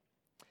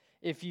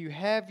If you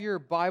have your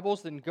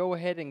Bibles, then go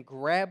ahead and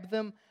grab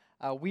them.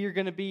 We are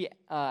going to be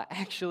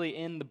actually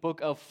in the book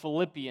of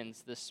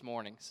Philippians this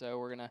morning. So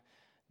we're going to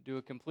do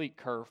a complete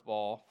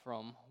curveball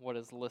from what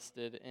is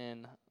listed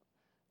in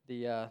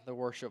the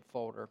worship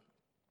folder.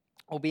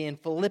 We'll be in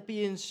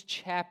Philippians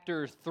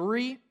chapter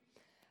 3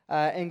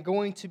 and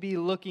going to be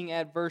looking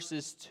at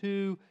verses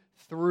 2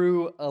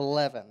 through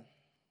 11.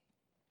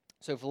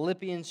 So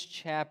Philippians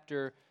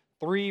chapter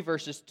 3,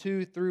 verses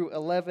 2 through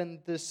 11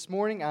 this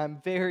morning. I'm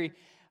very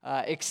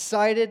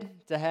excited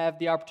to have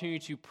the opportunity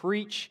to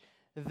preach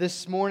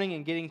this morning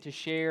and getting to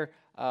share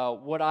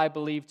what I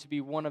believe to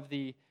be one of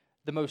the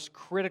most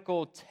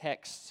critical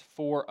texts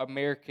for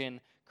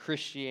American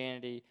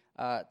Christianity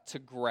to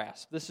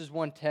grasp. This is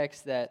one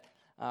text that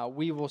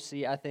we will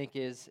see, I think,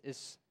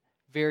 is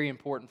very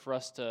important for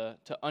us to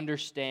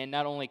understand,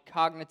 not only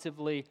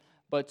cognitively,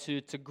 but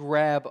to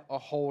grab a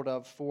hold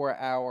of for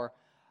our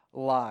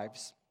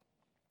lives.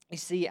 You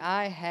see,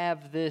 I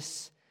have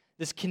this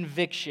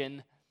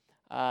conviction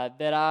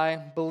that I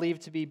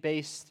believe to be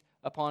based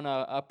upon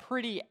a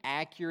pretty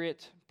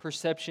accurate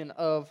perception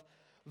of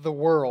the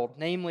world,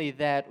 namely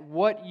that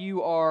what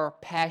you are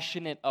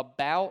passionate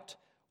about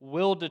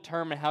will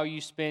determine how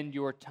you spend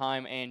your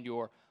time and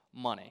your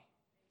money.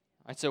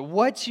 All right, so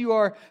what you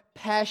are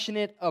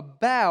passionate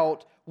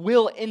about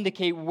will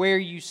indicate where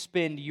you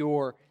spend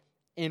your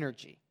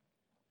energy.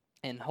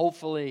 And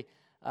hopefully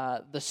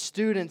the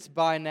students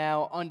by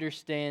now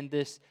understand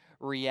this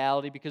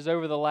reality, because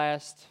over the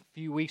last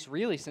few weeks,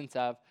 really since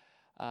I've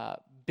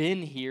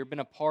been here, been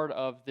a part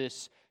of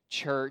this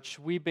church,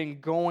 we've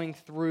been going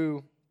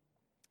through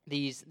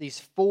these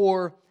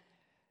four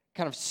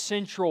kind of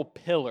central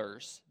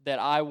pillars that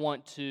I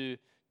want to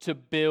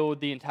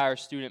build the entire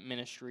student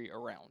ministry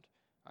around.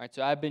 All right,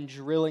 so I've been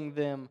drilling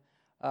them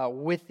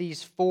with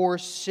these four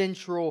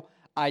central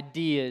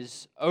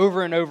ideas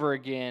over and over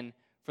again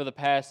for the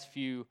past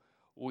few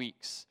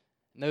weeks.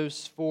 And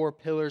those four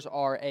pillars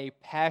are a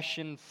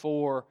passion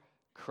for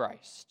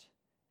Christ,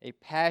 a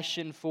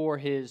passion for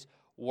His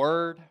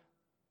Word,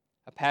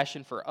 a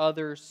passion for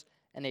others,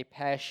 and a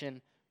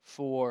passion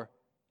for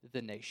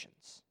the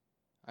nations.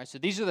 All right, so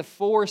these are the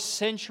four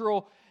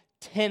central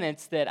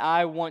tenets that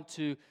I want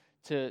to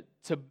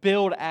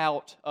build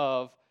out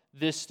of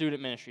this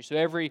student ministry. So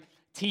every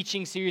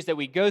teaching series that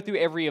we go through,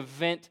 every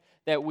event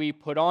that we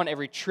put on,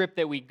 every trip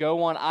that we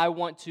go on, I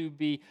want to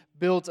be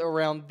built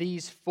around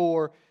these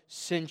four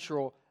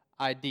central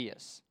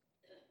ideas.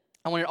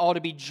 I want it all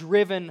to be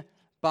driven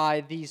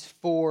by these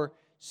four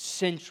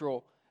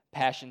central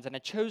passions. And I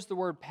chose the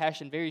word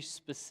passion very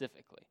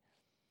specifically.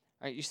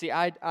 All right, you see,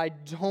 I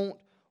don't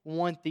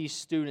want these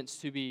students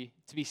to be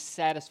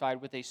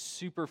satisfied with a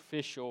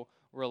superficial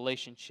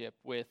relationship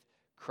with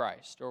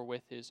Christ or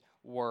with His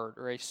Word,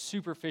 or a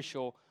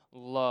superficial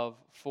love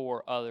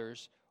for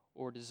others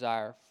or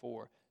desire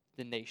for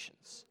the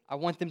nations. I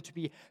want them to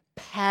be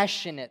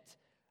passionate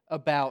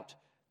about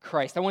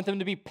Christ. I want them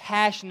to be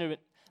passionate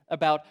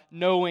about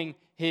knowing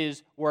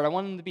His Word. I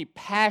want them to be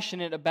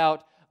passionate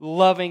about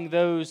loving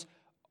those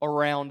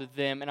around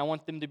them. And I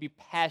want them to be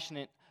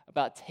passionate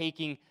about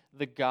taking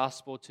the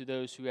gospel to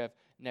those who have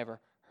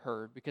never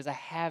heard. Because I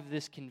have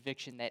this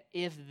conviction that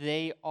if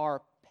they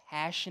are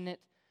passionate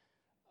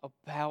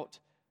about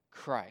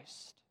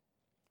Christ,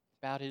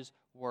 about His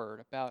Word,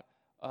 about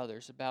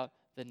others, about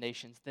the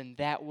nations, then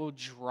that will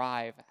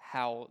drive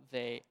how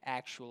they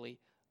actually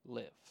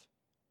live.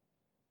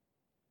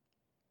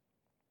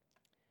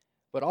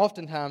 But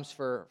oftentimes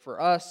for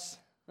us,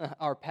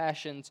 our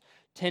passions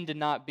tend to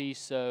not be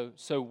so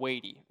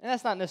weighty. And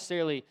that's not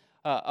necessarily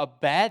a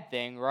bad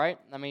thing, right?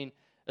 I mean,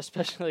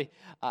 especially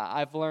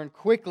I've learned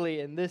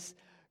quickly in this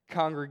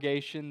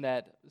congregation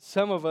that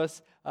some of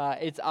us,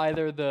 it's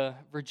either the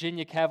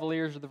Virginia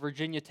Cavaliers or the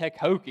Virginia Tech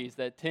Hokies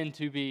that tend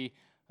to be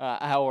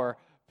our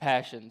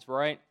passions,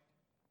 right?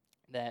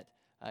 That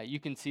you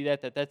can see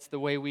that's the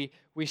way we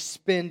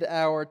spend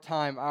our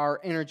time, our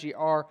energy,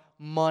 our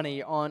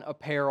money on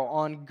apparel,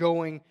 on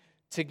going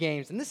to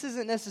games. And this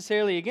isn't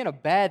necessarily, again, a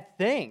bad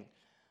thing,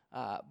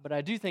 but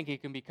I do think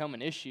it can become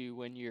an issue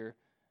when you're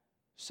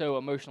so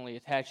emotionally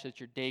attached that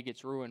your day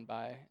gets ruined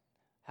by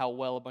how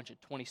well a bunch of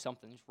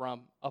 20-somethings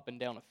run up and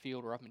down a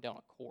field or up and down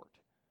a court.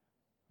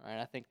 All right,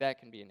 I think that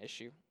can be an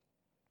issue.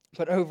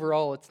 But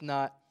overall, it's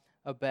not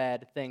a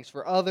bad thing.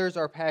 For others,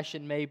 our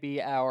passion may be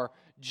our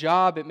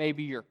job. It may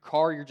be your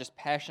car. You're just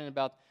passionate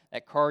about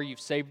that car you've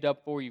saved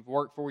up for, you've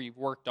worked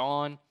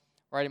on.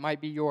 Right? It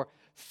might be your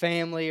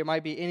family. It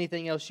might be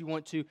anything else you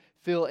want to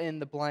fill in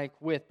the blank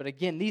with. But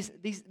again,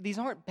 these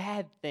aren't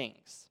bad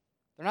things.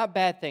 They're not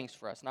bad things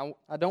for us. And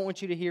I don't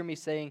want you to hear me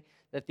saying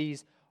that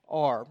these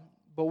are.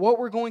 But what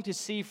we're going to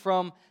see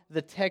from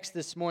the text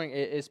this morning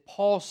is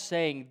Paul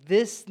saying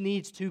this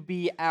needs to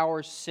be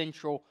our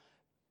central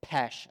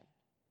passion.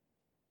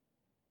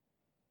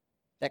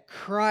 That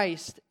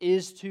Christ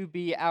is to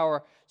be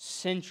our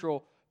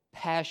central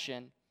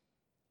passion,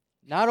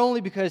 not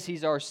only because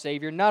He's our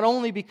Savior, not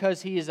only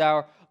because He is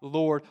our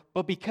Lord,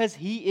 but because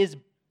He is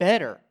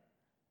better.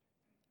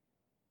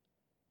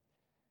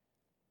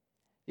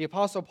 the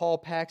Apostle Paul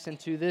packs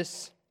into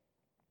this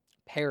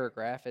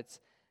paragraph. It's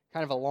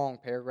kind of a long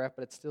paragraph,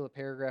 but it's still a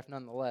paragraph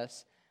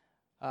nonetheless.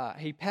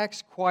 He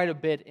packs quite a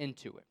bit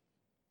into it.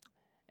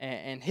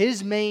 And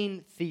his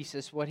main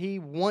thesis, what he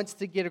wants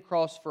to get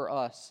across for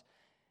us,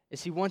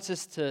 is he wants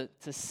us to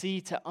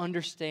see, to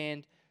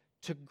understand,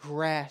 to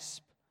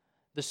grasp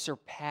the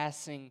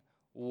surpassing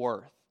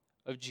worth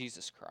of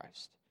Jesus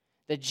Christ.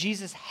 That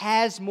Jesus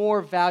has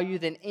more value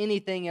than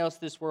anything else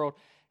this world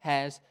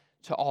has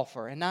to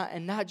offer. And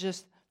not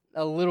just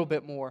a little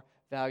bit more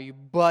value,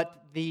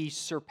 but the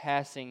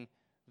surpassing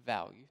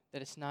value.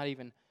 That it's not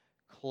even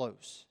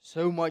close.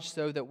 So much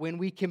so that when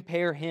we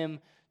compare him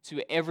to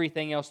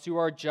everything else, to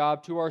our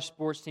job, to our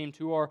sports team,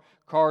 to our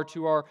car,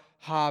 to our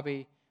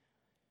hobby,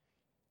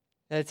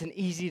 that it's an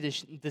easy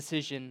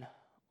decision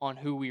on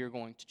who we are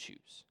going to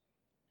choose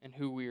and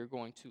who we are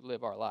going to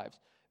live our lives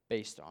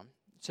based on.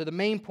 So the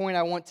main point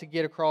I want to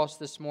get across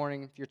this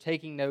morning, if you're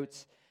taking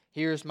notes,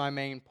 here's my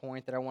main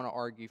point that I want to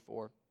argue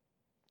for.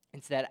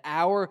 It's that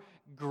our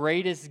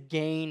greatest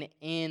gain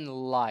in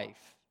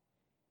life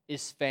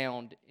is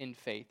found in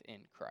faith in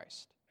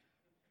Christ.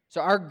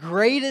 So our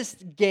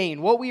greatest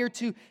gain, what we are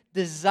to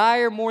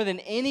desire more than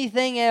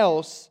anything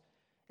else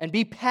and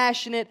be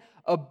passionate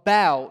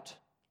about,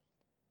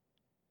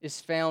 is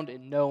found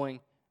in knowing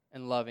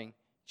and loving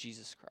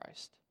Jesus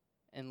Christ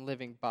and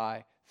living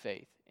by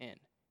faith in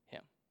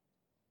Him.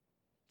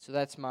 So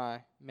that's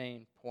my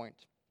main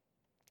point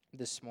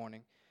this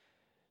morning.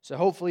 So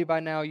hopefully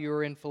by now you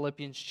are in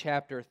Philippians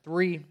chapter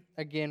 3.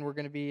 Again, we're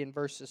going to be in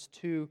verses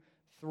 2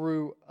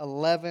 through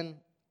 11.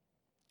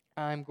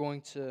 I'm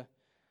going to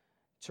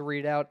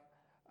read out.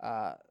 Go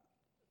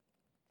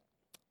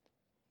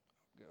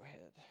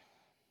ahead.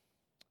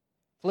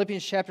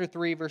 Philippians chapter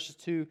 3, verses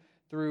 2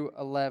 through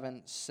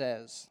 11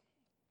 says,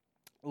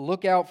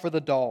 "Look out for the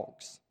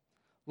dogs.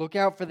 Look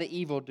out for the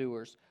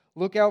evildoers.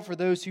 Look out for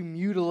those who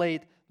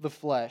mutilate the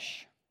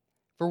flesh.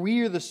 For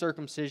we are the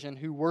circumcision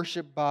who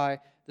worship by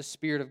the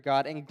Spirit of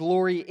God and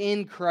glory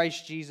in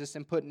Christ Jesus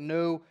and put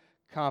no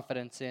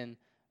confidence in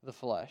the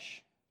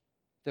flesh.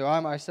 Though I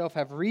myself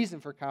have reason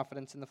for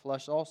confidence in the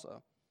flesh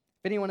also.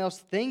 If anyone else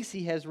thinks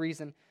he has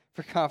reason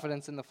for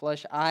confidence in the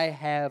flesh, I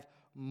have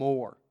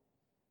more.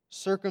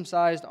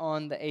 Circumcised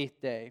on the 8th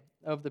day,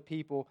 of the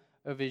people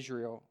of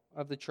Israel,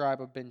 of the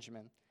tribe of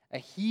Benjamin, a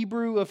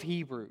Hebrew of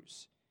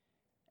Hebrews,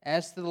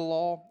 as to the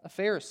law, a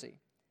Pharisee,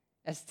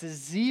 as to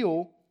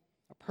zeal,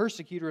 a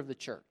persecutor of the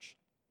church,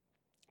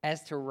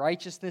 as to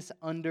righteousness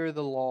under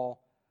the law,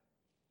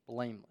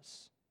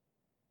 blameless.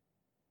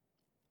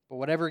 But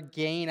whatever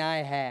gain I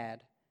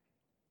had,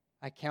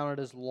 I counted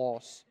as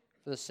loss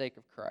for the sake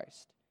of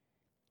Christ.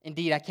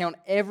 Indeed, I count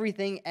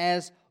everything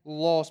as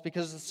loss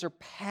because of the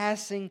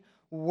surpassing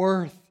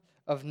worth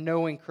of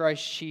knowing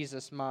Christ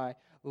Jesus my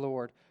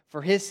Lord.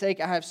 For His sake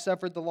I have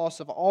suffered the loss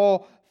of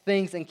all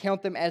things and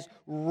count them as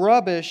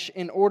rubbish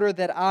in order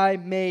that I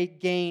may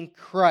gain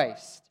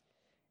Christ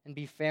and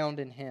be found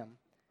in Him,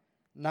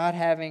 not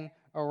having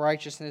a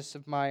righteousness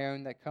of my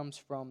own that comes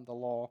from the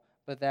law,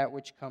 but that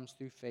which comes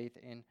through faith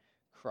in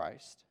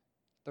Christ,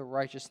 the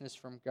righteousness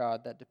from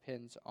God that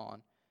depends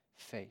on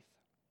faith,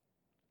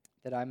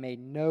 that I may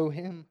know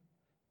Him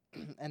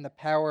and the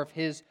power of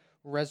His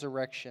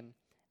resurrection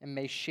and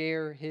may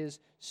share His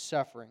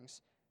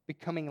sufferings,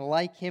 becoming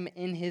like Him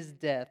in His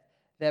death,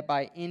 that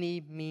by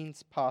any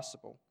means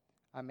possible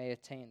I may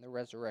attain the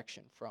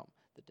resurrection from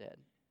the dead."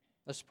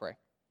 Let's pray.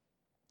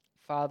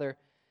 Father,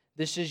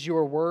 this is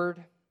your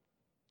word.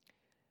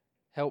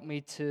 Help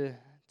me to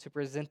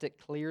present it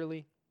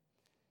clearly.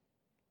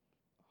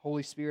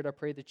 Holy Spirit, I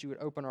pray that you would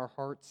open our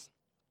hearts,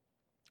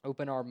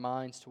 open our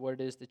minds to what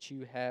it is that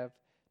you have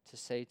to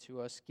say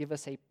to us. Give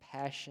us a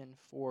passion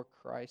for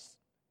Christ.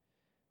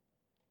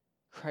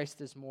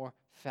 Christ is more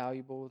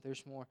valuable.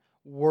 There's more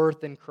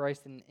worth in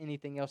Christ than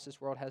anything else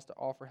this world has to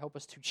offer. Help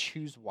us to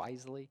choose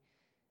wisely.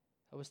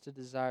 Help us to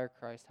desire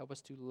Christ. Help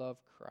us to love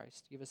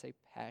Christ. Give us a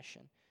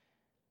passion.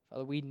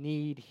 Father, we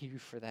need you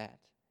for that.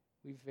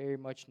 We very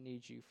much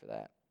need you for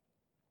that.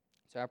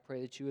 So I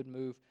pray that you would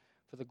move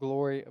for the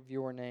glory of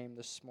your name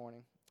this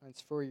morning. And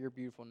it's for your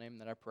beautiful name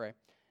that I pray.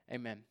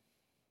 Amen.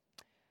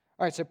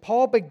 All right, so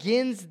Paul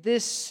begins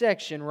this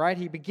section, right?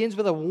 He begins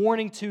with a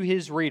warning to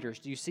his readers.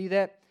 Do you see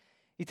that?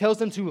 He tells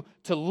them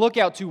to look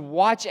out, to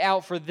watch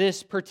out for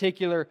this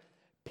particular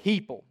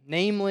people,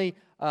 namely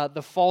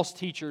the false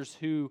teachers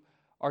who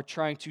are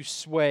trying to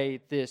sway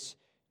this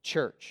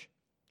church.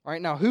 All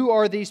right, now who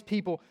are these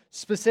people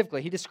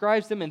specifically? He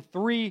describes them in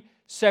 3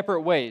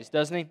 separate ways,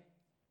 doesn't he?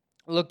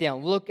 Look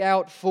down. Look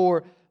out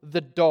for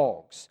the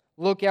dogs.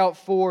 Look out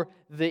for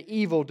the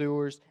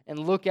evildoers. And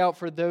look out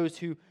for those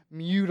who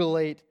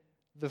mutilate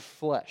the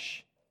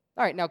flesh.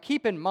 All right, now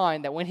keep in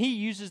mind that when he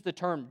uses the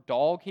term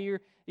dog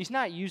here, he's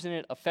not using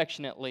it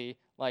affectionately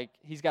like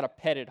he's got a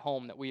pet at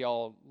home that we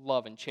all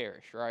love and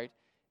cherish, right?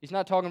 He's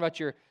not talking about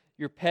your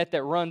pet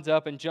that runs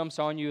up and jumps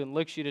on you and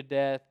licks you to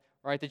death,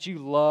 right, that you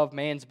love,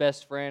 man's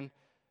best friend.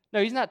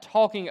 No, he's not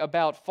talking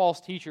about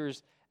false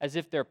teachers as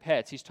if they're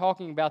pets. He's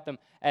talking about them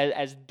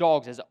as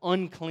dogs, as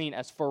unclean,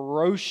 as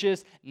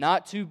ferocious,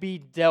 not to be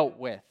dealt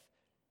with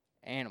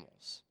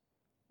animals.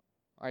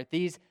 All right,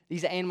 these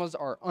animals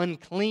are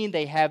unclean.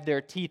 They have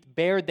their teeth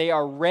bared. They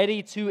are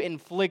ready to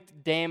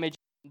inflict damage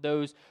on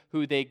those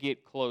who they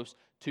get close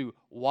to.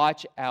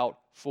 Watch out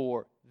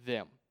for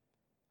them.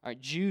 All right,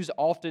 Jews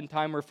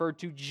oftentimes referred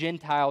to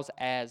Gentiles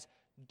as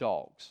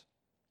dogs.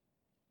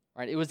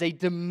 All right, it was a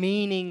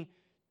demeaning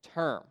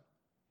term.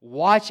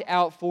 Watch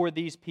out for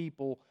these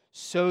people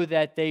so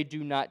that they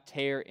do not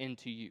tear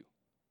into you.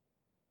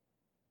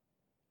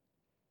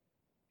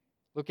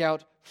 Look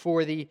out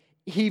for the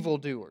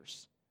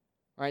evildoers.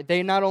 Right?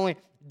 They not only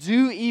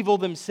do evil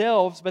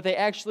themselves, but they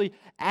actually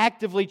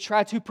actively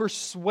try to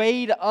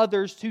persuade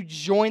others to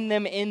join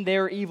them in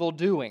their evil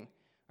doing.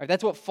 Right?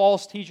 That's what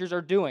false teachers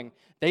are doing.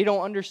 They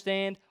don't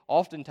understand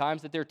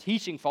oftentimes that they're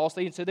teaching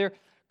falsely, and so they're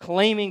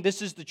claiming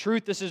this is the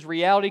truth, this is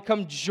reality,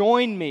 come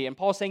join me. And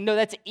Paul's saying, no,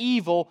 that's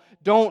evil.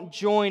 Don't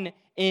join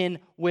in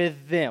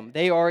with them.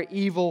 They are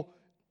evil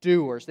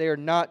doers. They are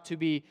not to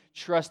be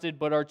trusted,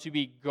 but are to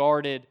be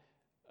guarded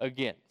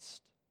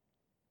against.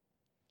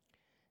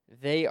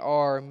 They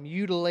are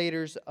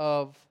mutilators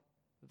of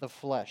the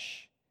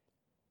flesh.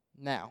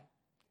 Now,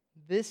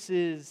 this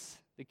is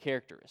the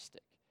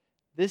characteristic.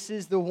 This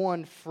is the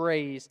one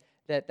phrase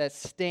that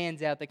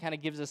stands out, that kind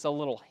of gives us a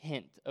little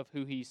hint of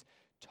who he's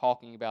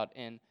talking about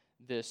in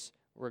this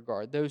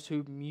regard. Those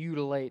who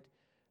mutilate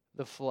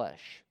the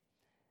flesh.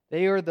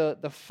 They are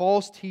the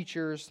false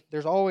teachers.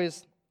 There's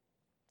always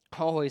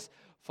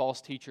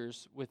false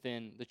teachers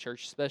within the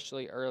church,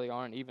 especially early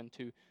on and even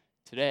to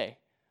today.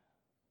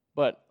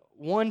 But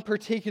one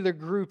particular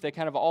group that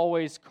kind of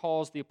always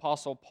caused the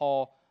Apostle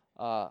Paul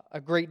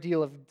a great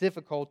deal of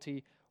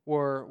difficulty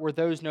were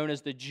those known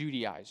as the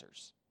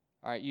Judaizers.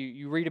 All right,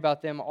 you read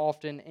about them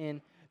often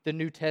in the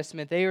New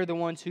Testament. They are the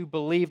ones who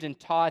believed and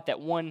taught that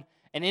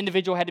an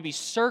individual had to be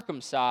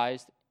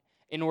circumcised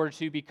in order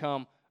to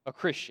become a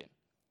Christian.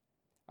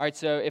 All right,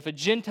 so if a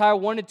Gentile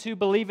wanted to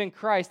believe in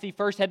Christ, he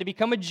first had to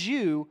become a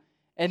Jew,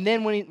 and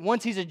then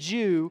once he's a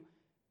Jew,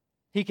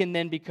 he can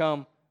then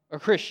become a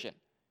Christian.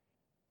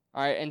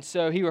 All right, and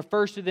so he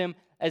refers to them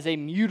as a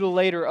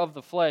mutilator of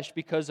the flesh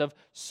because of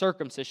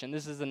circumcision.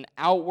 This is an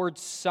outward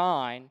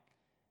sign,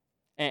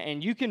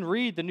 and you can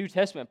read the New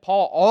Testament.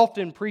 Paul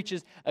often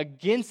preaches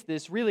against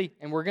this, really,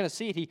 and we're going to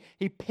see it.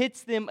 He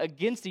pits them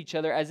against each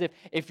other as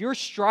if you're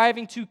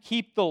striving to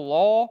keep the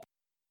law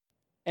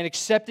and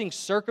accepting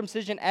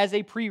circumcision as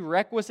a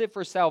prerequisite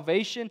for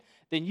salvation,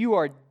 then you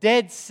are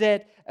dead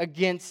set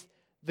against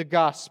the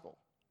gospel.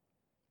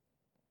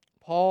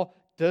 Paul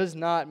does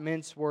not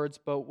mince words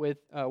but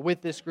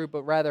with this group,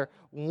 but rather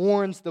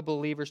warns the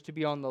believers to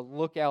be on the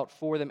lookout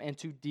for them and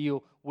to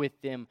deal with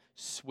them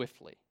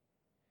swiftly.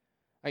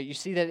 All right, you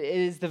see that it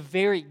is the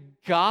very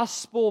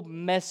gospel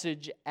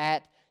message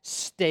at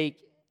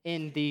stake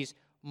in these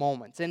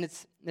moments. And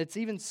it's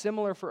even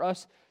similar for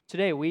us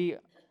today. We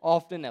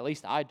often, at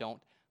least I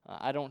don't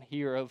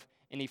hear of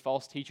any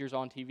false teachers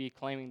on TV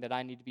claiming that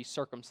I need to be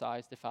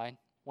circumcised if I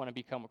want to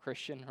become a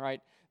Christian, right?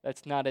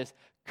 That's not as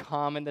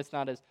common, that's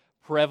not as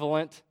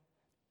prevalent.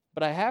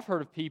 But I have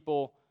heard of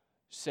people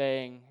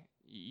saying,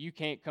 you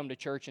can't come to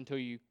church until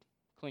you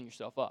clean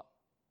yourself up.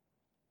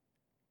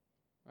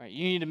 Right?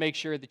 You need to make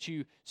sure that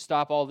you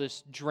stop all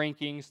this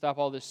drinking, stop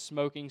all this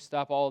smoking,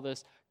 stop all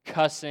this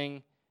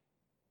cussing.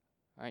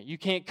 Right? You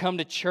can't come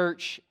to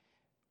church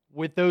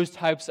with those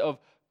types of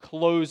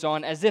clothes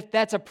on as if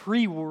that's a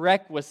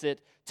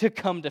prerequisite to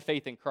come to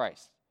faith in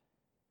Christ.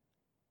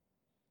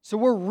 So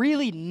we're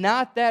really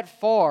not that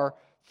far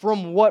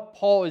from what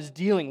Paul is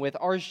dealing with.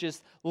 Ours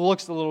just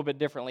looks a little bit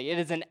differently. It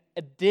is an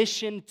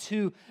addition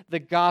to the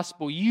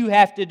gospel. You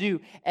have to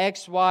do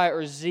X, Y,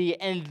 or Z,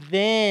 and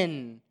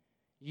then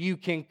you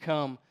can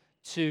come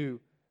to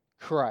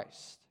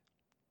Christ.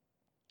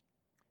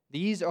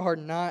 These are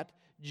not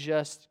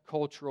just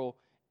cultural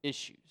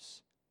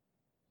issues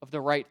of the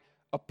right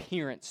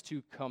appearance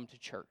to come to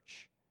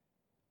church,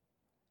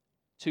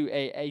 to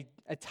a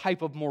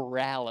type of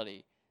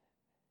morality.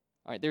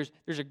 All right,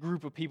 there's a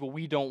group of people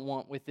we don't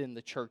want within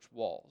the church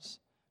walls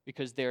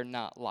because they're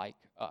not like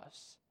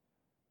us.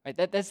 Right?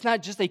 That's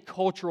not just a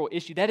cultural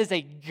issue. That is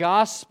a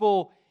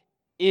gospel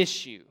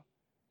issue.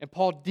 And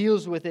Paul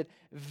deals with it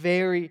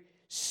very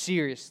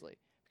seriously.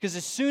 Because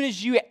as soon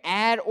as you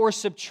add or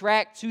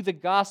subtract to the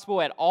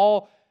gospel at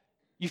all,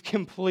 you've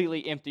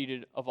completely emptied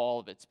it of all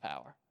of its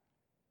power.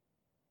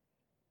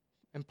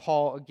 And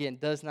Paul, again,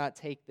 does not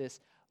take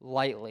this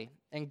lightly.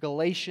 In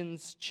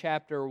Galatians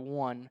chapter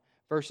 1,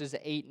 verses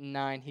 8 and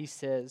 9, he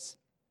says,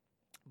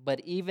 "But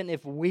even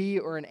if we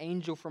or an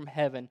angel from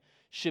heaven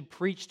should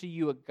preach to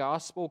you a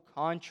gospel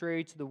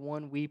contrary to the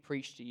one we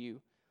preach to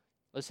you,"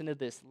 listen to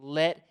this,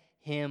 "let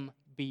him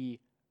be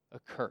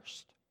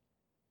accursed.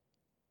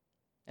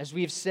 As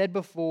we have said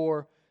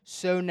before,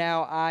 so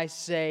now I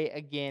say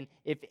again,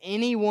 if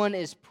anyone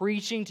is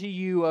preaching to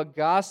you a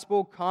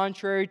gospel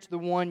contrary to the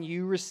one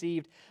you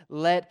received,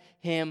 let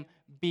him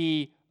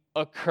be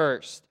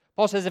accursed."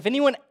 Paul says if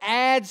anyone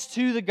adds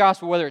to the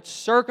gospel, whether it's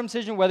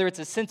circumcision, whether it's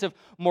a sense of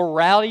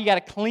morality, you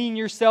got to clean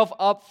yourself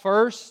up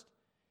first.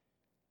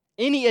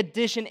 Any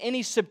addition,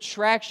 any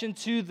subtraction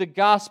to the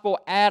gospel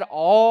at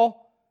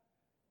all,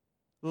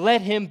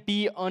 let him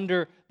be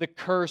under the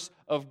curse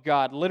of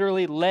God.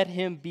 Literally, let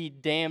him be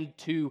damned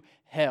to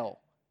hell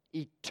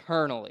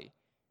eternally.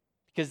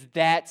 Because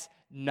that's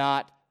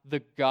not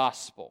the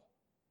gospel.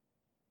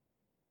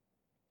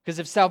 Because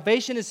if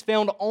salvation is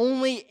found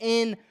only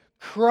in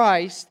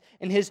Christ,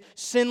 in His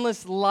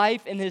sinless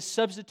life, in His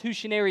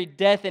substitutionary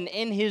death, and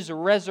in His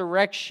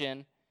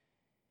resurrection,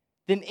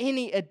 then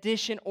any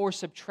addition or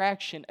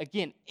subtraction,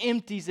 again,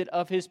 empties it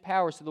of His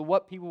power. So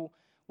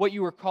what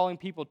you are calling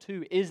people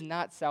to is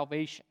not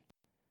salvation.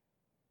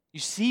 You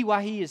see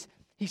why He's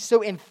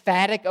so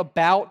emphatic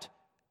about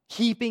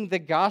keeping the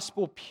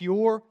gospel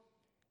pure?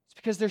 It's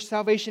because there's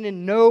salvation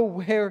in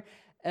nowhere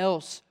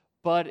else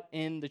but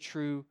in the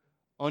true,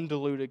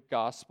 undiluted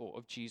gospel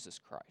of Jesus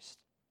Christ.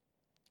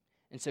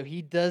 And so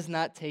He does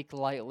not take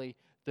lightly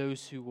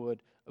those who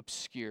would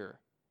obscure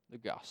the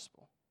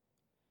gospel.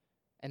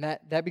 And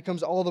that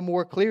becomes all the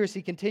more clear as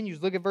he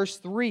continues. Look at verse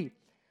 3.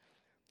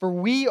 For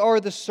we are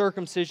the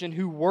circumcision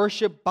who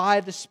worship by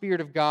the Spirit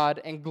of God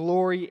and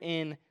glory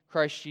in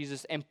Christ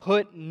Jesus and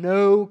put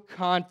no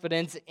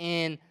confidence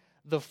in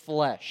the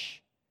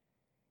flesh.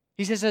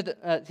 He says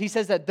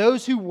that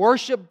those who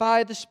worship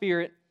by the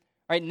Spirit,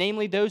 right,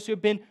 namely those who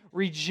have been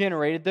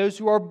regenerated, those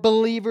who are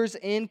believers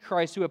in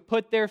Christ, who have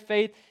put their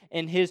faith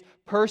in His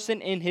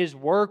person, in His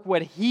work,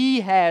 what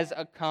He has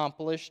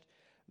accomplished,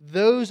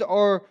 those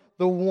are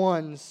the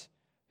ones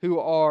who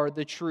are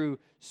the true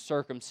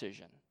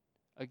circumcision.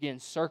 Again,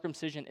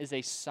 circumcision is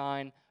a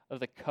sign of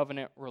the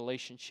covenant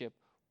relationship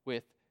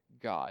with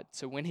God.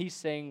 So when He's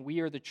saying we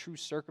are the true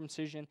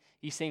circumcision,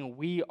 He's saying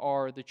we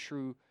are the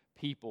true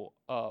people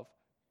of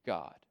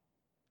God.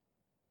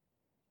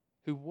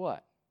 Who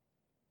what?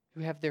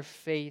 Who have their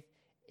faith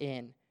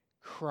in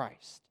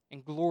Christ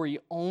and glory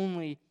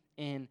only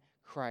in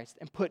Christ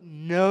and put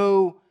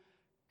no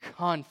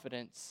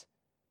confidence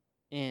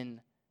in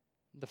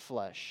the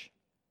flesh.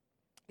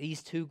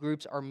 These two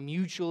groups are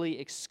mutually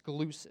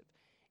exclusive.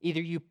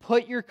 Either you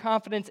put your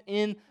confidence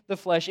in the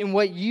flesh, in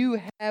what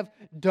you have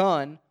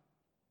done,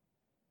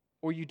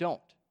 or you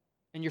don't.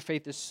 And your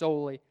faith is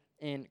solely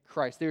in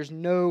Christ. There's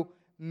no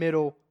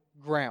middle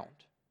ground.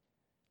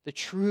 The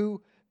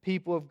true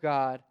people of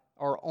God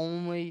are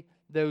only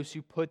those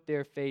who put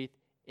their faith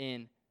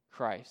in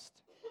Christ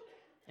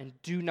and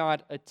do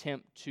not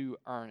attempt to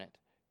earn it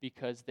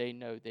because they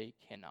know they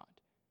cannot.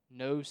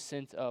 No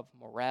sense of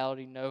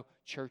morality, no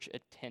church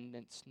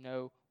attendance,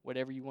 no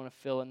whatever you want to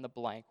fill in the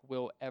blank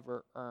will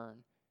ever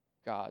earn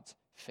God's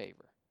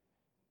favor.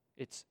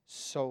 It's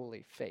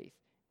solely faith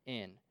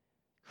in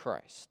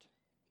Christ.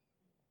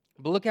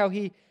 But look how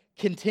he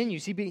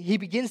continues. He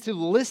begins to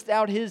list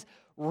out his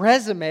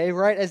resume,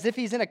 right, as if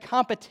he's in a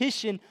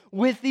competition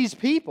with these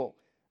people.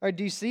 All right,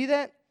 do you see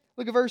that?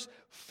 Look at verse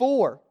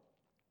 4.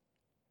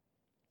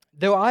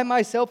 Though I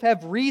myself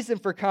have reason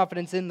for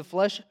confidence in the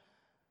flesh,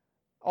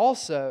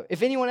 also,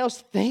 if anyone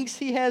else thinks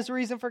he has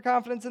reason for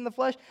confidence in the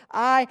flesh,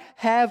 I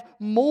have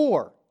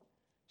more.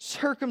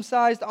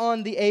 Circumcised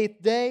on the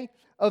 8th day,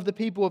 of the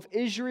people of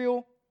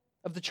Israel,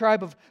 of the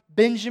tribe of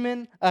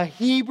Benjamin, a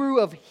Hebrew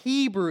of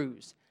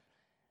Hebrews.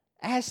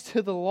 As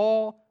to the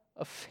law,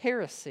 a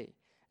Pharisee.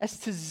 As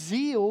to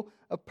zeal,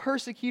 a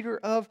persecutor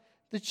of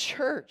the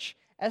church.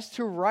 As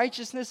to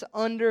righteousness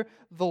under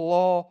the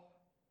law,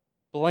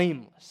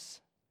 blameless.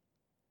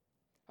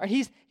 Right,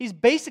 he's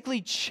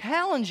basically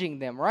challenging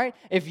them, right?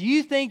 If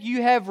you think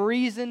you have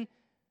reason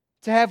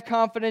to have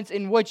confidence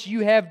in what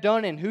you have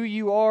done and who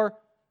you are,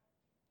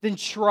 then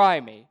try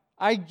me.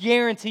 I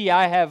guarantee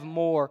I have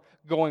more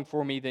going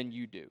for me than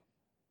you do.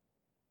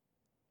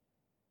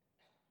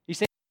 He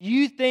said,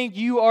 you think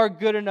you are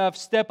good enough,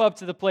 step up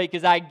to the plate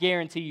because I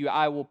guarantee you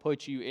I will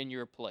put you in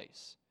your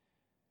place.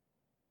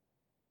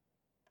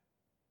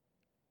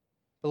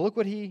 But look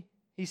what he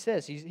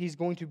says. He's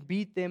going to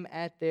beat them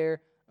at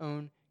their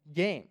own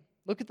game.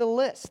 Look at the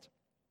list.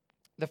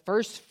 The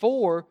first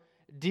 4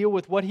 deal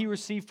with what he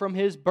received from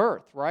his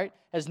birth, right?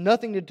 Has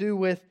nothing to do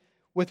with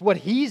what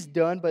he's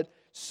done, but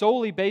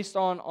solely based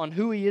on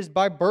who he is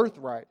by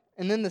birthright.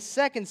 And then the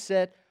second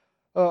set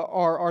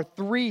are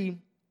 3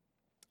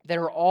 that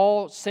are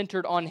all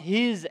centered on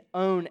his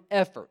own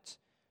efforts.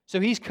 So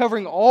he's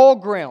covering all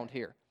ground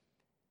here.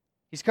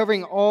 He's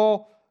covering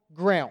all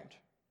ground.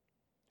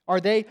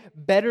 Are they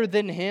better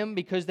than him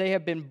because they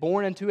have been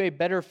born into a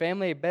better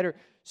family, a better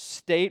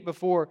state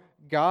before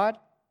God?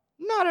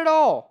 Not at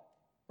all.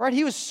 Right?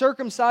 He was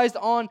circumcised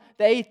on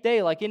the 8th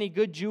day like any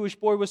good Jewish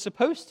boy was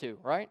supposed to,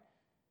 right?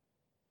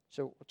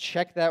 So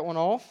check that one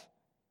off.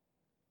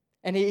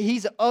 And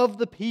he's of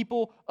the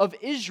people of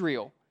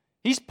Israel.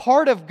 He's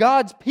part of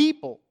God's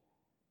people.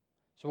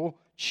 So we'll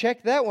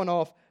check that one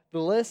off the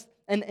list.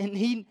 And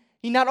he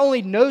not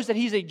only knows that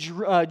he's a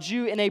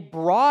Jew in a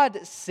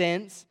broad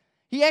sense,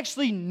 he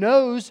actually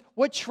knows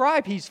what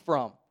tribe he's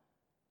from.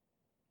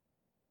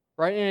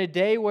 Right? In a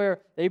day where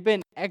they've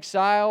been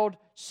exiled,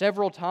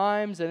 several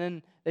times, and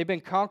then they've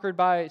been conquered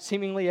by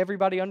seemingly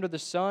everybody under the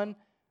sun,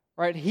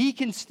 right? He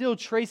can still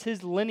trace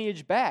his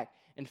lineage back.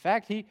 In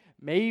fact, he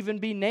may even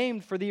be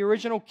named for the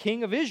original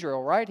king of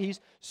Israel, right? He's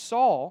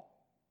Saul.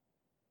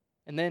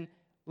 And then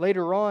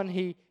later on,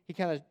 he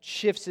kind of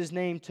shifts his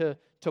name to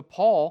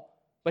Paul,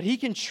 but he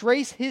can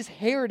trace his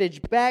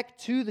heritage back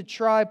to the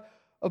tribe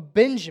of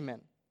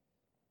Benjamin.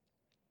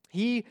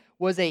 He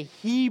was a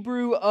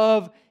Hebrew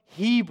of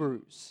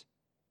Hebrews.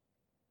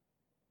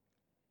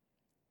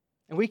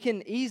 And we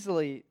can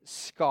easily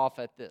scoff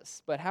at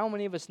this, but how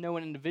many of us know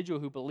an individual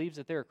who believes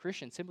that they're a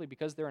Christian simply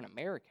because they're an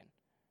American?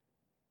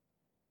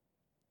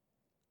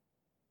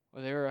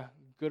 Or they're a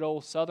good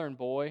old Southern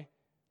boy,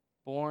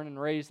 born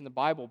and raised in the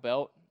Bible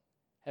Belt,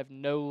 have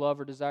no love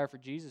or desire for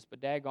Jesus,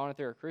 but daggone it,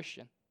 they're a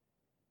Christian.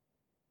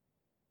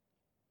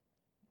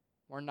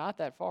 We're not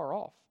that far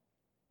off.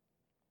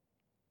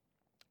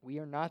 We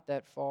are not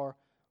that far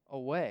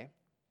away.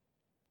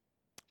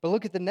 But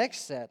look at the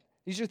next set.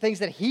 These are things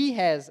that he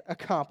has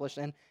accomplished.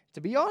 And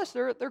to be honest,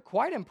 they're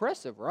quite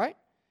impressive, right?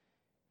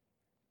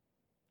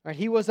 Right,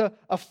 he was a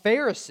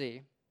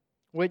Pharisee,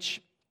 which,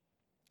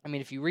 I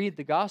mean, if you read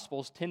the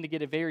Gospels, tend to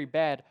get a very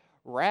bad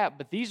rap,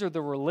 but these are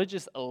the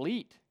religious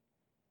elite.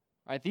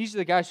 Right? These are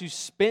the guys who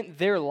spent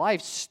their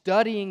life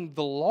studying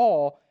the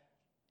law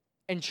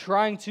and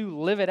trying to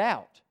live it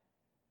out.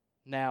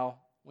 Now,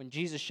 when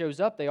Jesus shows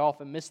up, they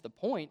often miss the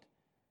point.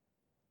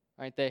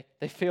 Right?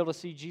 They fail to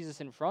see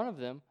Jesus in front of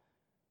them.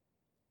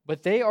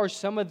 But they are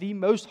some of the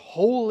most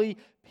holy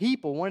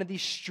people, one of the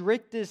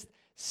strictest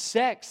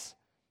sects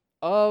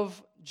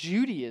of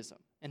Judaism.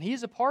 And he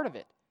is a part of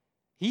it.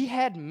 He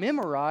had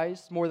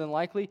memorized, more than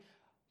likely,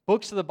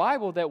 books of the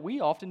Bible that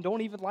we often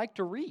don't even like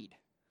to read.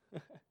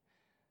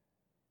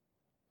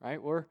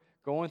 Right? We're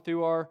going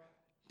through our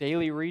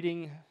daily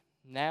reading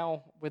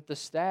now with the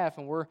staff,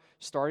 and we're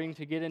starting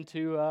to get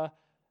into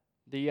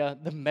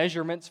the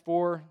measurements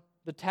for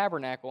the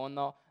tabernacle and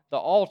the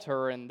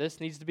altar, and this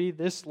needs to be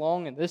this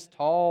long and this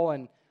tall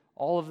and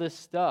all of this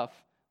stuff.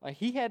 Like,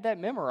 he had that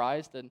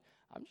memorized, and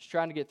I'm just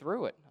trying to get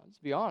through it. Let's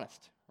be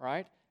honest,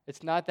 right?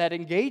 It's not that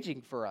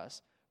engaging for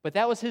us. But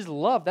that was his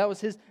love. That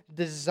was his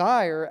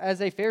desire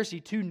as a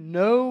Pharisee to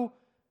know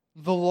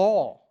the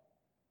law.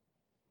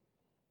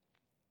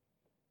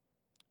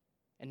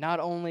 And not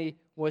only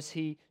was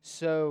he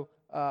so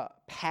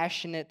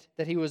passionate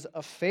that he was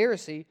a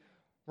Pharisee,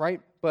 right?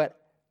 But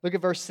look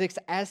at verse 6.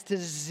 As to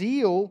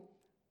zeal,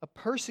 a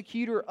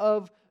persecutor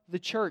of the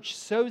church.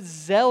 So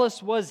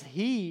zealous was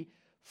he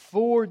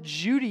for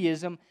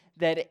Judaism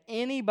that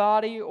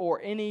anybody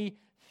or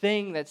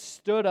anything that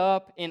stood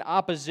up in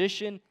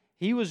opposition,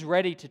 he was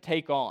ready to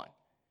take on.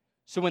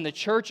 So when the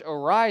church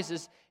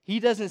arises, he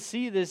doesn't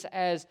see this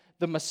as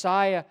the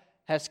Messiah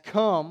has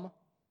come.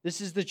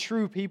 This is the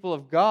true people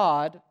of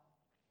God.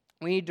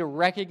 We need to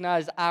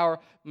recognize our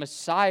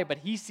Messiah, but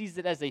he sees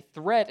it as a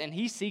threat, and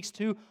he seeks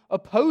to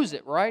oppose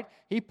it, right?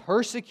 He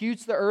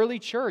persecutes the early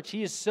church.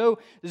 He is so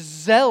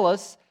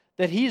zealous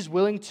that he is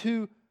willing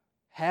to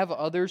have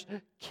others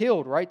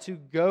killed, right? To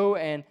go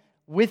and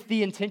with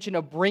the intention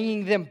of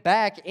bringing them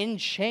back in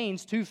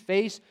chains to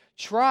face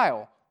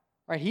trial,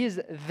 right? He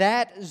is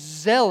that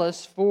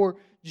zealous for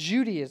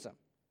Judaism.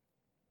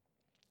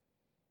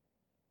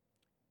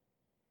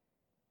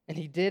 And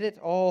he did it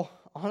all,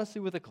 honestly,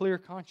 with a clear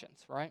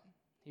conscience, right?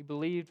 He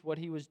believed what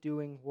he was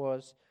doing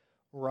was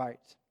right.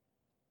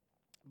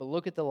 But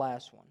look at the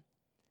last one.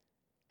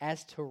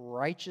 As to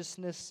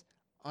righteousness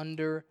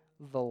under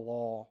the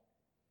law,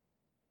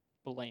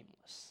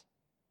 blameless.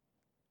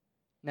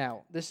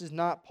 Now, this is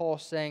not Paul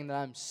saying that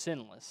I'm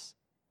sinless.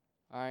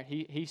 All right,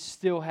 he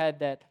still had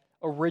that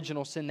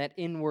original sin, that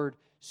inward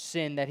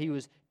sin that he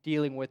was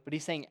dealing with. But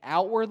he's saying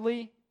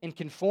outwardly, in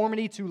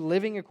conformity to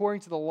living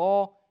according to the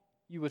law,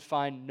 you would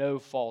find no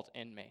fault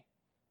in me.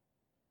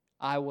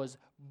 I was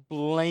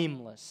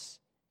blameless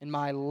in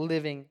my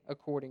living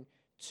according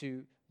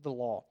to the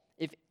law.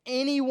 If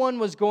anyone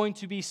was going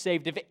to be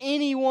saved, if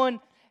anyone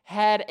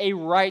had a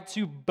right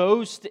to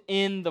boast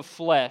in the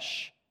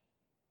flesh,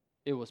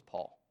 it was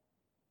Paul.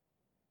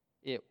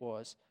 It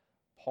was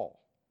Paul.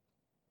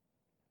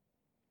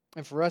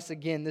 And for us,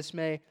 again, this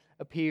may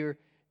appear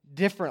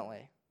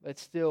differently, but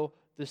still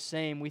the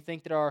same. We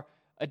think that our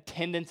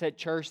attendance at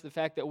church, the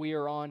fact that we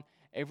are on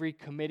every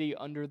committee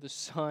under the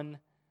sun,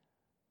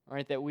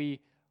 right? That we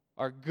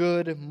are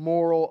good,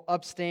 moral,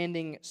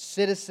 upstanding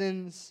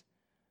citizens.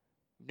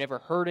 We've never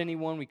hurt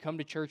anyone. We come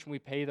to church and we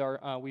pay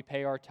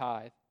our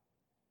tithe.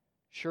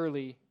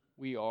 Surely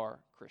we are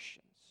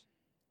Christians.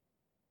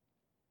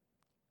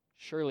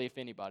 Surely, if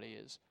anybody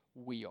is,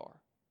 we are.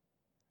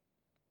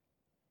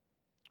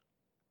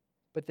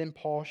 But then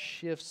Paul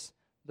shifts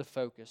the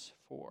focus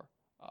for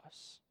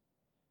us.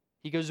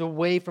 He goes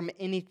away from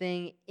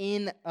anything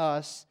in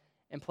us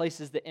and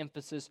places the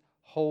emphasis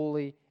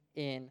wholly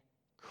in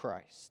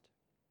Christ.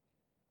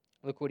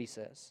 Look what he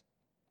says.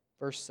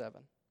 Verse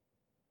 7.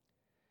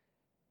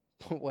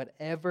 But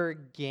whatever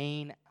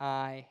gain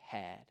I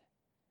had,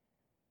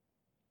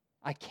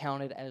 I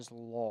counted as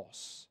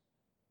loss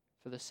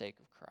for the sake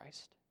of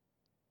Christ.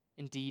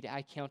 Indeed,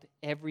 I count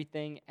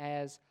everything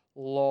as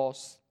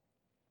loss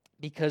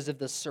because of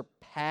the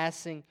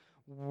surpassing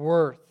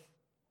worth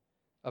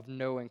of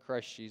knowing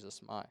Christ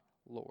Jesus, my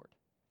Lord.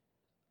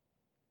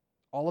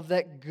 All of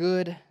that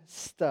good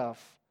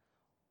stuff,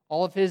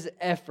 all of his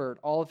effort,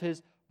 all of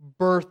his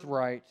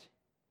birthright,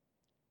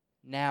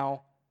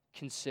 now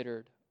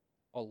considered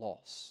a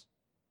loss.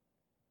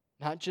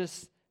 Not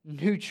just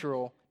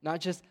neutral, not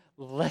just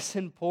less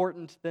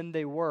important than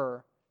they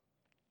were,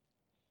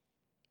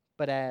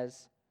 but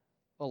as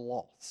a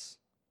loss.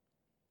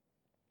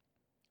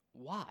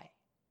 Why?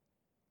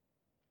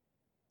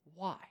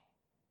 Why?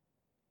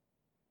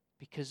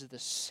 Because of the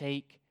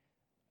sake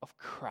of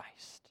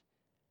Christ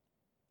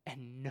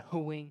and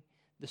knowing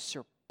the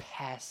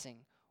surpassing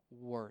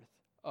worth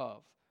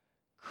of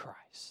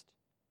Christ.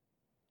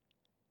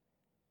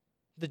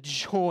 The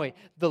joy,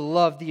 the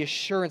love, the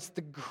assurance,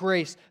 the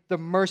grace, the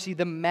mercy,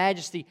 the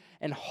majesty,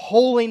 and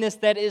holiness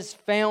that is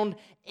found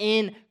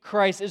in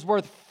Christ is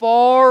worth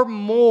far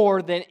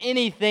more than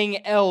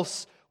anything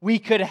else we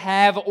could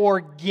have or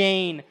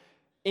gain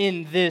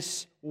in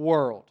this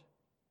world.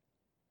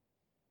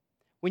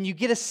 When you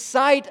get a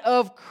sight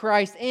of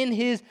Christ in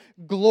His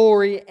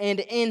glory and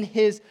in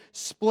His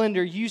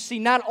splendor, you see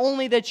not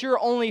only that your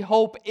only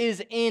hope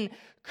is in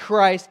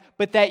Christ,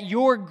 but that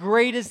your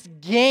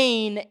greatest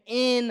gain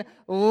in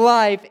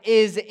life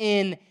is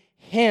in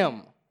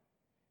Him.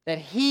 That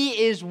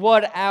He is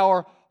what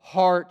our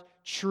heart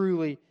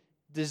truly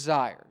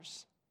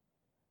desires.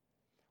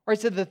 All right,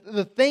 so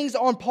the things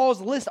on Paul's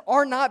list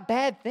are not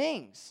bad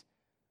things.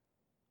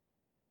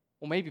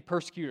 Well, maybe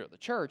persecutor of the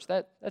church,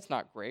 that's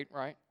not great,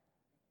 right?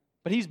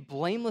 But he's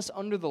blameless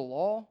under the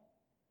law.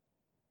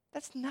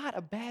 That's not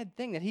a bad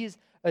thing. That he is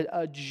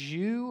a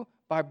Jew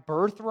by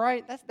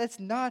birthright, that's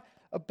not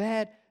a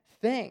bad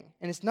thing.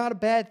 And it's not a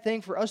bad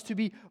thing for us to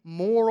be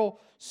moral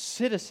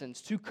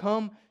citizens, to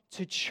come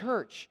to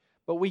church.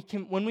 But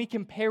when we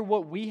compare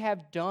what we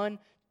have done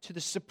to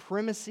the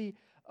supremacy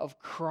of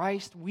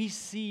Christ, we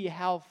see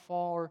how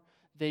far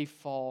they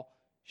fall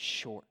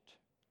short.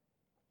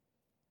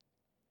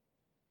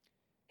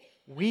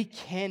 We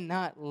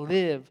cannot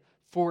live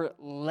for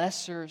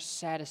lesser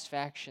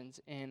satisfactions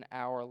in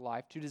our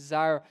life, to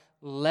desire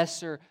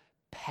lesser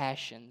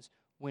passions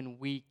when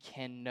we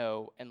can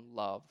know and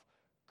love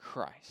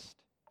Christ.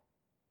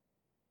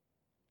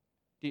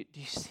 Do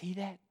you see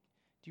that?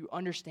 Do you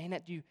understand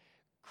that? Do you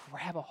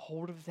grab a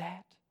hold of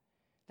that?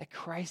 That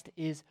Christ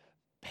is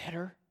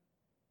better?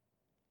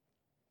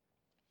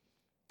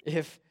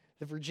 If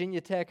the Virginia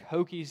Tech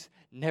Hokies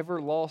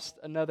never lost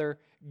another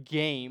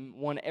game,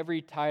 won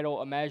every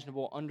title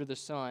imaginable under the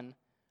sun,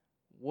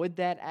 would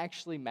that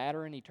actually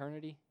matter in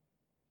eternity?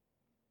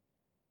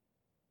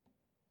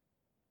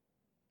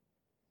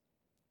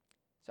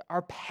 So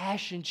our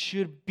passion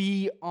should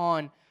be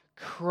on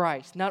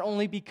Christ, not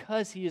only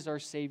because He is our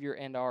Savior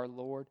and our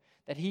Lord,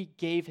 that He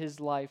gave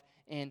His life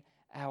in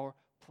our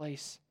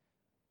place,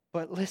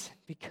 but listen,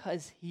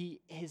 because He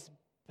is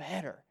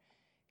better.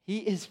 He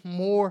is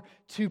more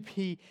to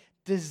be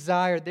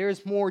desired. There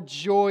is more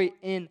joy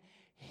in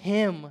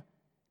Him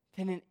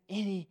than in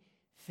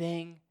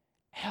anything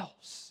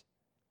else.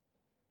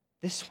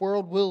 This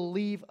world will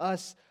leave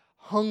us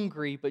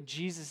hungry, but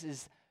Jesus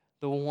is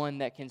the one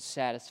that can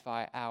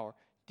satisfy our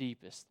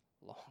deepest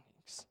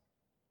longings.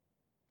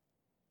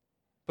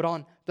 But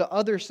on the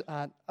other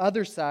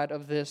side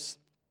of this,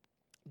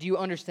 do you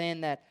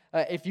understand that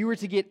if you were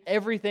to get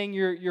everything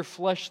your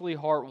fleshly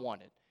heart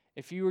wanted,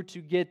 if you were to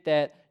get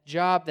that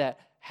job, that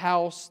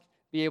house,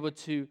 be able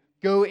to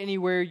go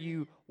anywhere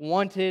you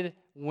wanted,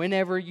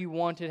 whenever you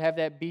wanted, have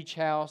that beach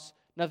house,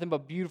 nothing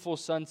but beautiful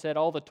sunset,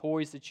 all the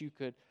toys that you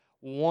could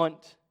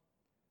want,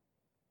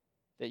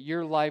 that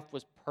your life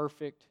was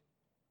perfect,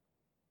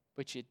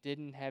 but you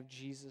didn't have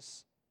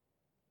Jesus,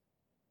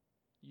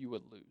 you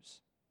would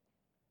lose.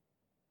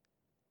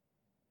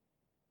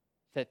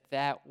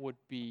 That would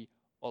be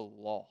a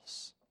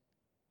loss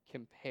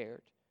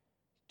compared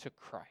to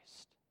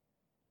Christ.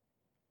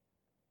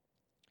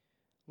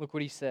 Look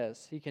what he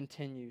says. He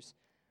continues,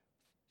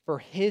 "For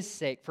His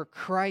sake, for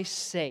Christ's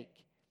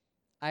sake,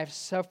 I have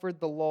suffered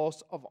the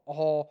loss of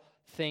all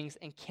things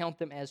and count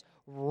them as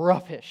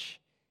rubbish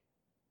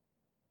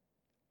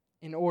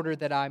in order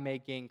that I may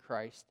gain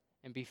Christ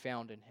and be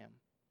found in Him,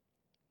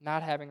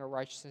 not having a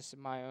righteousness of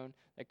my own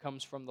that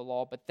comes from the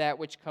law, but that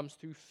which comes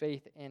through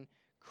faith in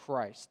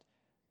Christ,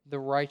 the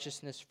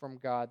righteousness from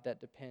God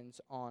that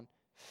depends on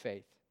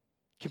faith."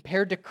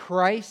 Compared to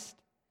Christ,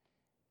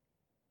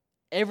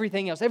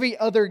 everything else, every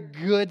other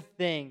good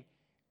thing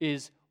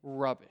is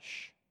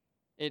rubbish.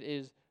 It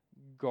is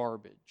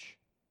garbage.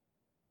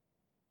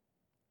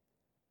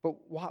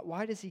 But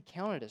why does he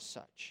count it as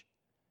such?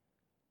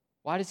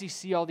 Why does he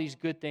see all these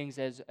good things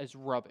as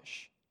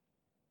rubbish?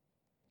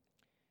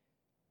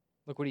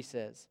 Look what he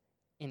says.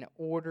 In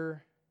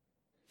order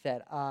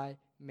that I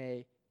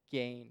may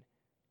gain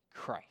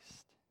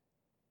Christ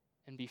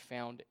and be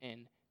found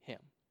in Him.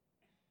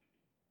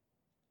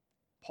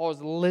 Paul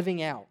is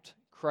living out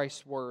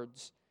Christ's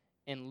words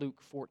in Luke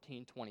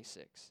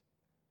 14:26.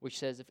 which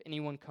says, if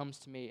anyone comes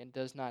to me and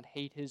does not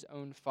hate his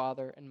own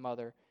father and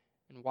mother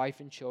and wife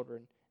and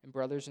children and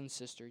brothers and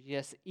sisters,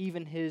 yes,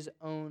 even his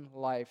own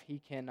life, he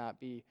cannot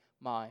be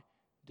my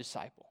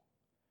disciple.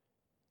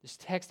 This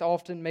text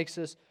often makes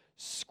us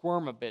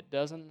squirm a bit,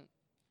 doesn't it?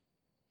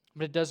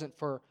 But it doesn't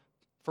for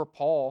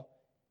Paul.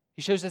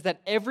 He shows us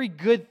that every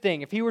good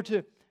thing, if he were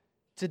to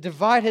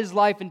divide his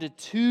life into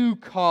two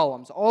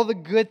columns, all the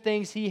good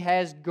things he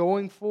has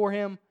going for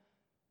him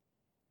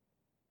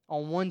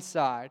on one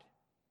side,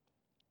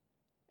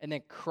 and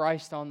then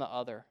Christ on the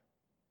other,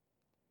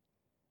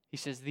 he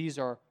says these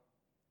are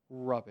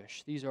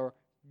rubbish. These are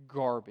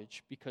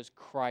garbage because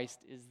Christ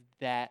is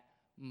that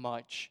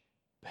much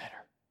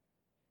better.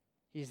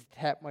 He's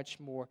that much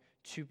more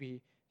to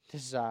be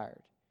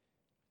desired.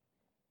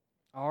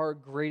 Our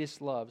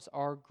greatest loves,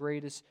 our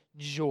greatest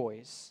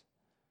joys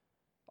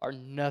are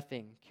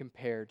nothing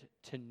compared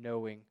to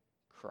knowing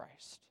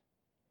Christ.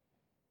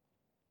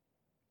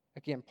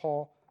 Again,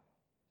 Paul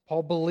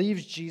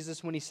believes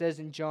Jesus when he says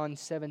in John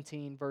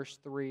 17, verse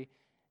 3,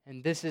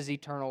 and this is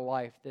eternal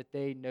life, that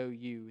they know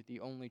you,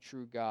 the only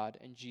true God,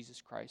 and Jesus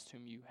Christ,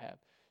 whom you have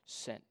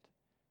sent.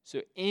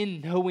 So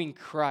in knowing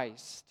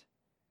Christ,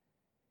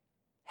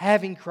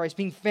 having Christ,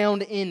 being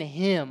found in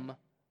Him,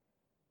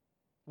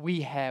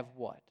 we have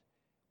what?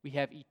 We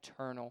have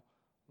eternal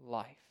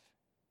life.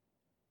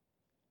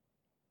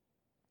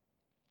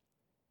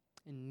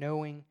 In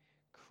knowing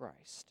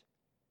Christ.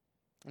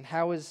 And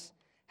how is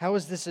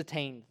this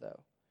attained,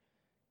 though?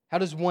 How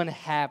does one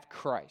have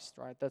Christ,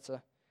 right? That's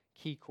a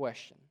key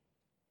question.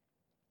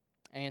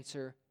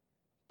 Answer,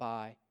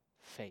 by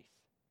faith.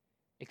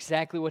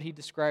 Exactly what he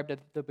described at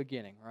the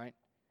beginning, right?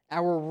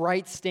 Our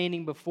right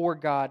standing before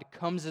God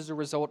comes as a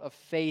result of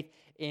faith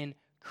in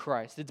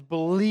Christ. It's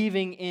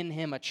believing in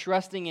Him, a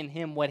trusting in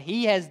Him, what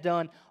He has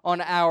done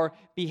on our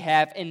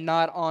behalf and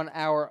not on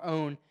our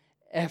own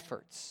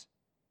efforts.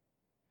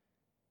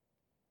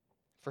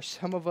 For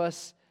some of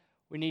us,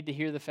 we need to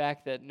hear the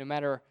fact that no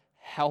matter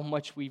how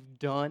much we've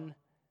done,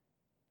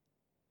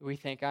 we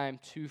think I am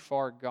too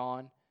far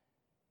gone,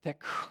 that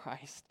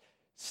Christ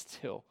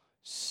still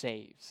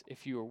saves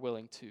if you are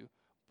willing to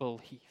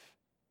believe.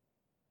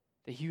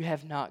 That you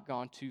have not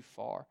gone too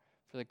far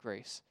for the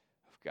grace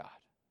of God.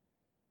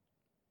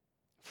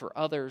 For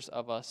others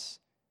of us,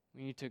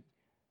 we need to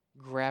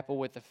grapple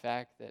with the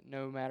fact that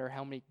no matter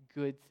how many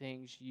good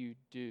things you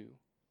do,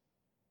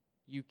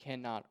 you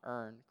cannot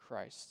earn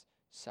Christ's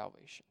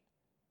salvation.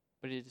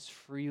 But it is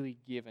freely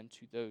given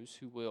to those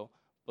who will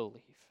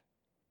believe,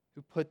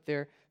 who put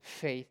their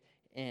faith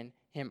in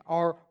Him.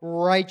 Our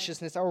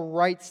righteousness, our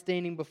right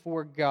standing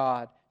before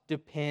God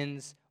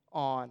depends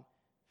on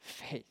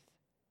faith.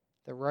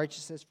 The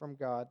righteousness from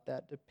God,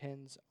 that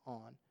depends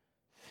on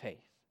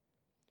faith.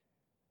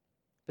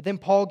 But then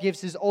Paul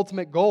gives his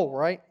ultimate goal,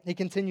 right? He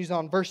continues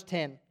on, verse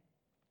 10.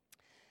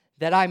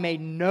 That I may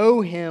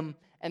know Him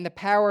and the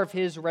power of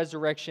His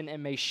resurrection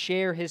and may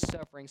share His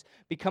sufferings,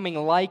 becoming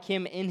like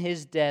Him in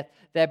His death,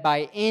 that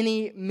by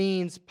any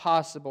means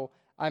possible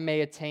I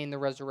may attain the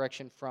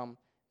resurrection from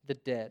the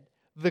dead.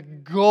 The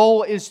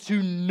goal is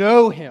to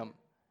know Him,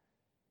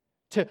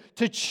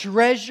 to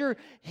treasure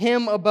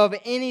Him above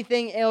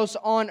anything else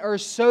on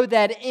earth, so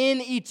that in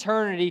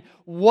eternity,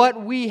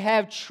 what we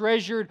have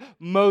treasured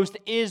most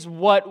is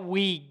what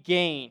we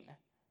gain.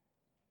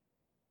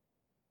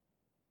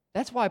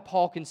 That's why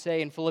Paul can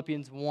say in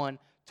Philippians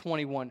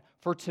 1:21,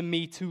 for to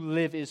me to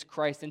live is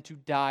Christ and to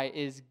die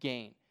is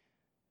gain.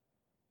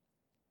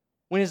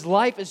 When his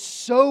life is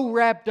so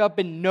wrapped up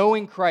in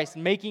knowing Christ,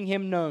 making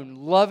Him known,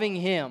 loving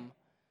Him,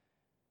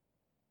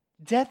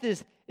 death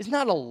is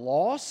not a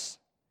loss.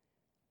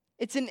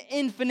 It's an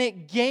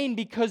infinite gain,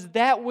 because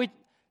that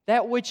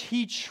which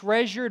he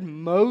treasured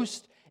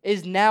most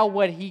is now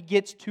what he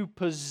gets to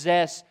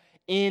possess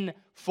in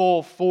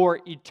full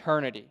for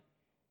eternity.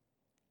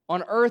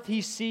 On earth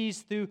he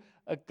sees through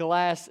a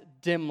glass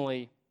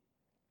dimly.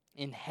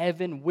 In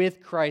heaven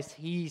with Christ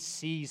he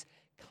sees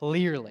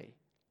clearly.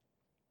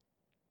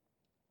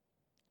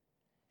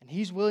 And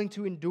he's willing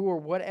to endure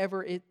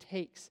whatever it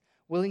takes,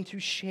 willing to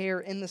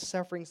share in the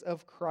sufferings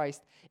of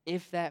Christ,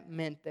 if that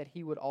meant that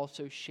he would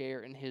also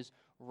share in His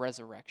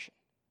resurrection.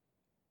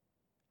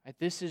 Right?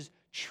 This is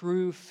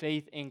true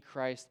faith in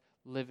Christ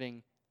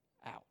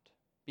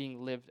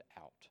being lived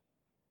out.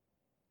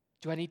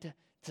 Do I need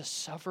to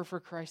suffer for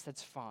Christ?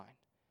 That's fine,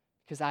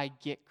 because I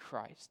get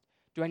Christ.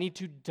 Do I need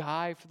to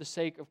die for the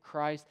sake of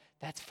Christ?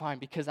 That's fine,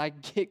 because I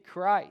get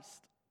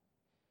Christ.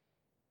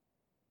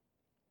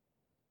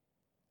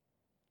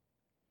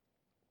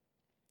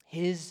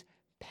 His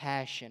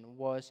passion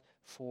was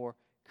for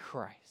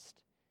Christ.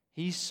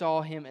 He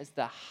saw Him as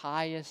the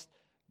highest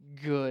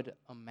good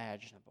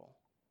imaginable,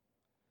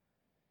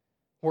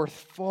 worth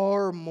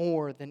far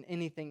more than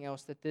anything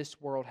else that this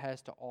world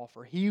has to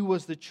offer. He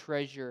was the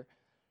treasure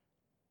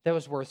that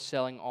was worth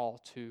selling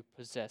all to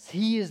possess.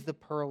 He is the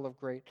pearl of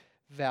great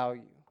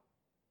value.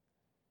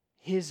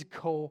 His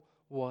goal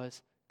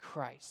was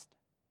Christ,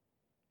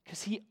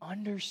 because He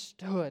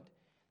understood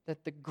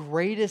that the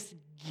greatest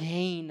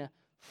gain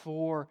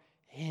for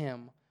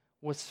Him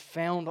was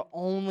found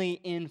only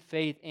in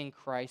faith in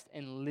Christ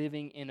and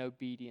living in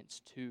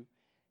obedience to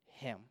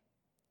Him.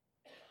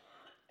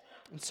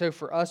 And so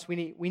for us,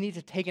 we need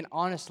to take an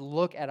honest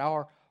look at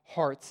our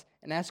hearts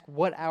and ask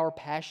what our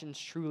passions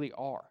truly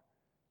are.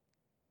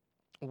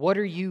 What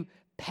are you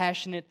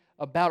passionate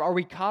about? Are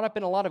we caught up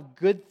in a lot of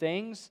good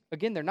things?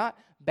 Again, they're not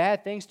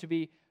bad things to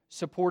be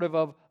supportive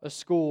of a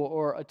school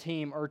or a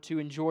team or to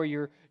enjoy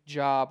your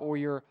job or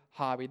your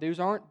hobby. Those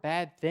aren't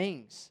bad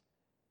things.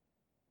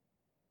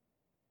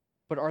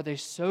 But are they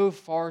so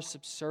far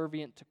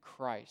subservient to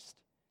Christ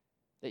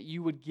that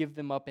you would give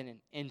them up in an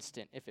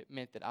instant if it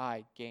meant that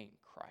I gained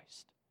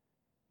Christ?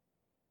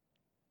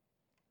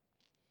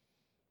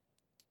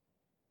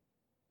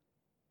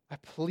 I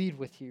plead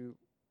with you,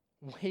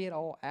 weigh it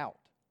all out.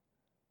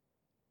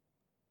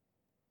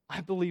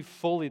 I believe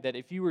fully that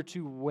if you were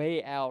to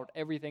weigh out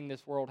everything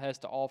this world has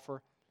to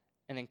offer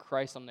and then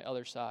Christ on the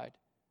other side,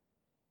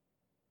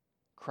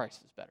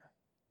 Christ is better.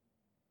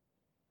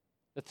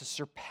 That the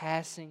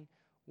surpassing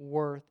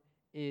worth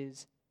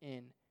is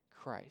in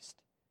Christ.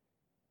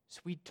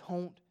 So we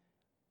don't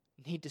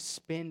need to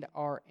spend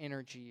our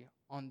energy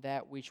on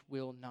that which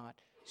will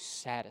not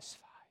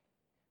satisfy.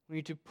 We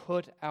need to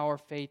put our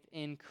faith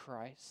in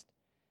Christ.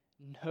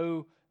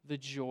 Know the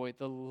joy,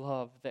 the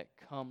love that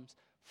comes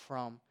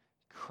from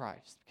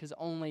Christ. Because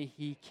only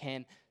He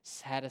can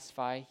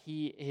satisfy.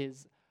 He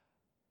is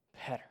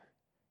better.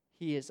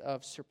 He is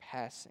of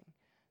surpassing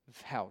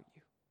value.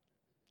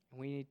 And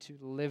we need to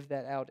live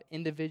that out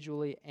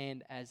individually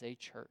and as a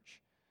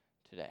church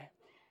today.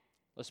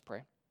 Let's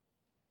pray.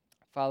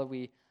 Father,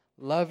 we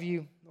love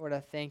you. Lord,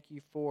 I thank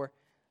you for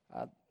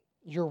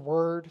your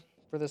word,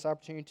 for this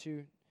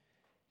opportunity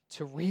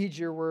to read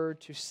your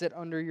word, to sit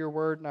under your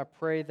word. And I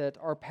pray that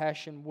our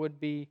passion would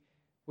be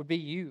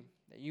you,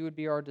 that you would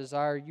be our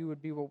desire, you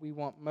would be what we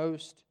want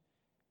most,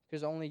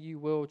 because only you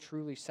will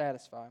truly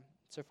satisfy.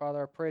 So,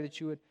 Father, I pray that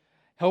you would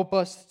help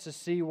us to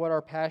see what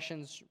our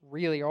passions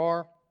really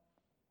are,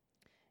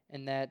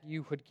 and that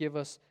you would give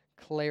us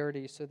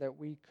clarity so that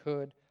we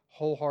could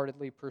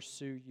wholeheartedly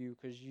pursue you,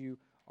 because you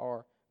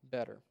are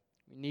better.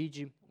 We need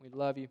you. We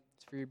love you.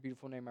 It's for your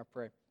beautiful name I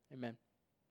pray. Amen.